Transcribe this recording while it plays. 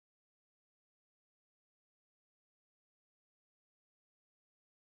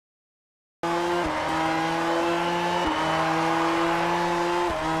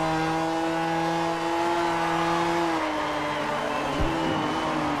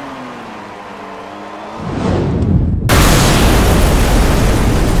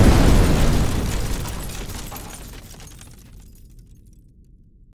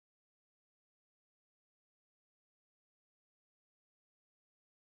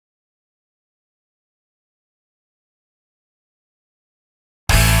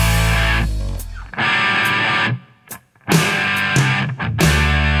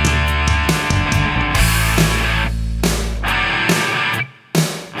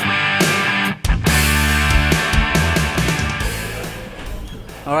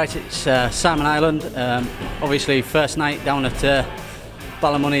Alright, it's Salmon Island. Obviously first night down at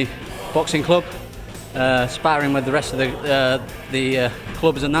Ballymoney Boxing Club, sparring with the rest of the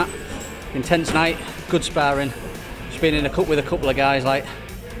clubs and that. Intense night, good sparring. Just been in with a couple of guys, like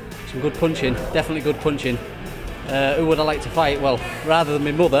some good punching, definitely good punching. Who would I like to fight? Well, rather than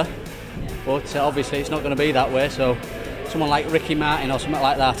my mother, but obviously it's not going to be that way, so someone like Ricky Martin or something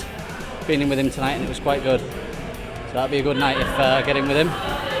like that. Been in with him tonight and it was quite good. So that'd be a good night if I get in with him.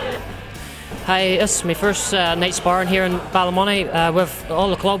 Hi, this is my first night sparring here in Ballymoney with all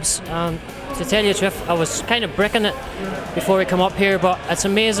the clubs. To tell you the truth, I was kind of bricking it before we come up here, but it's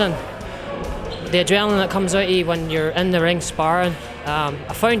amazing the adrenaline that comes out of you when you're in the ring sparring.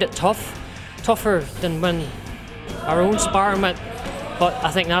 I found it tougher than when our own sparring went, but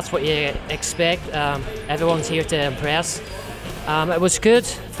I think that's what you expect. Everyone's here to impress. It was good.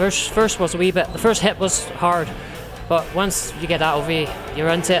 First was a wee bit. The first hit was hard. But once you get that over you, you're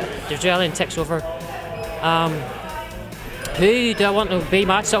into it, the adrenaline takes over. Who do I want to be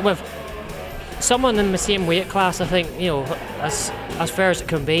matched up with? Someone in the same weight class, I think, you know, as fair as it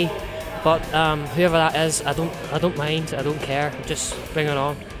can be. But whoever that is, I don't mind, I don't care, just bring it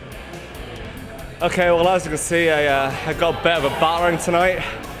on. Okay, well as you can see, I got a bit of a battering tonight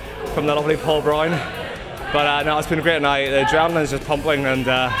from the lovely Paul Brown. But no, it's been a great night, the adrenaline's just pumping and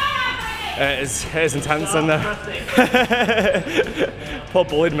it's intense in there. Paul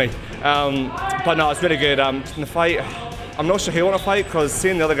bullied me. But no, it's really good. In the fight, I'm not sure who I want to fight because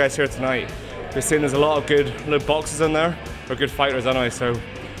seeing the other guys here tonight, we've seen there's a lot of good boxers in there, or good fighters anyway, so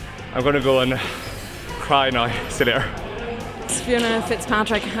I'm going to go and cry now. See you later. It's Fiona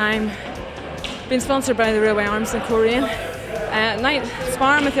Fitzpatrick. I'm being sponsored by the Railway Arms in Coleraine. Night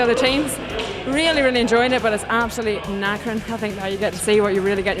sparring with the other teams. Really enjoyed it, but it's absolutely knackering. I think now you get to see what you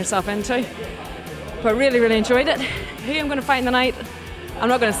really get yourself into. But really enjoyed it. Who I'm going to fight in the night, I'm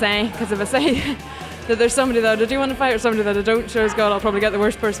not going to say, because if I say that there's somebody that I do want to fight or somebody that I don't, sure as God, I'll probably get the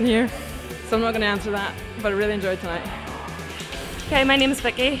worst person here. So I'm not going to answer that, but I really enjoyed tonight. Okay, my name is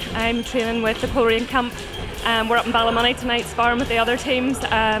Vicky. I'm training with the Coleraine camp. We're up in Ballymoney tonight, sparring with the other teams.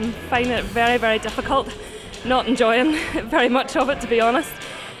 Finding it very difficult. Not enjoying very much of it, to be honest.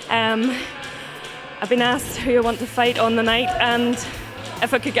 I've been asked who I want to fight on the night, and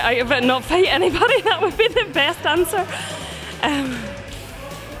if I could get out of it and not fight anybody, that would be the best answer.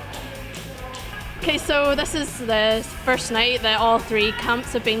 Okay, so this is the first night that all three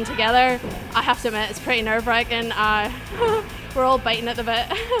camps have been together. I have to admit, it's pretty nerve-wracking. We're all biting at the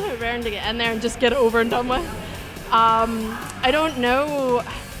bit, raring to get in there and just get it over and done with. I don't know.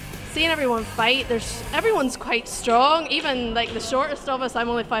 Seeing everyone fight, everyone's quite strong. Even like the shortest of us, I'm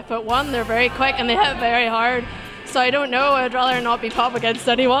only 5'1". They're very quick and they hit very hard. So I don't know. I'd rather not be up against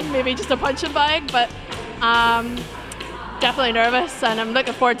anyone. Maybe just a punching bag. But definitely nervous, and I'm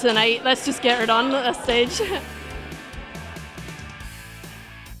looking forward to the night. Let's just get her done at this stage.